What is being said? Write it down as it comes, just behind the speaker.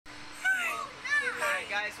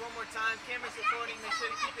guys, one more time. Camera's recording. Make sure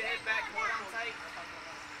to keep your head back. Hold on tight.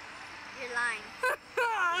 You're lying.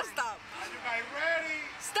 Stop. Are you guys ready?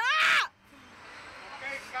 Stop!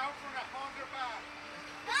 Okay, count from 100 back.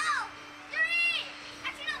 No! 3!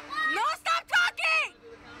 Actually, no, 1! No, stop talking!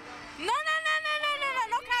 No, no, no, no, no, no, no,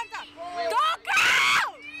 no count. Wait, Don't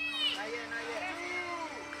count! Not yet, not yet.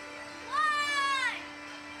 1!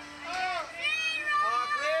 Oh! 0! All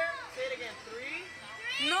clear? Say it again.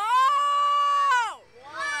 3, No!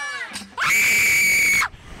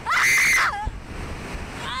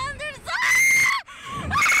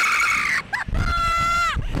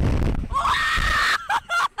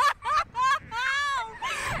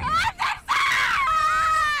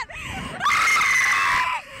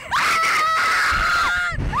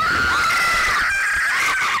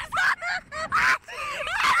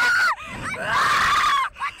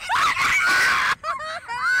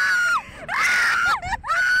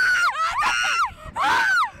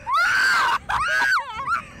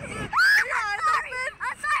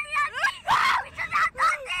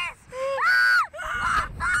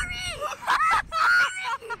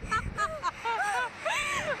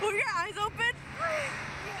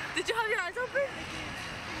 'Did you have your eyes open?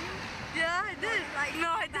 Yeah, I did.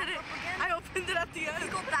 No, I didn't. I opened it at the end.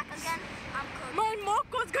 You go back again, I'm cooked. My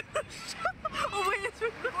moco's gonna show. Oh wait, it's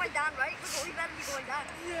We're going down, right? We better be going down.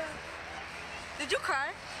 Yeah. Did you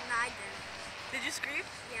cry? Nah, I didn't. Did you scream?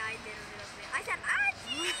 Yeah, I did a little bit. I said,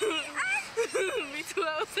 Auntie! Me too,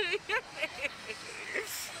 I was saying your name.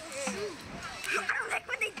 I don't like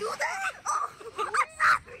when they do that. Oh, I'm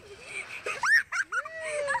sorry.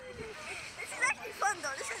 This is actually fun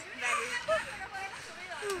though. This is better.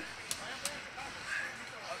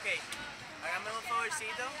 Okay. Háganme un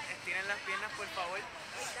favorcito. Estiren las piernas, por favor.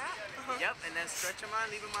 Like that? Yep, and then stretch them out.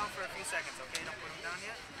 Leave them out for a few seconds, okay? Don't put them down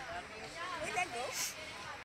yet. Where'd that go?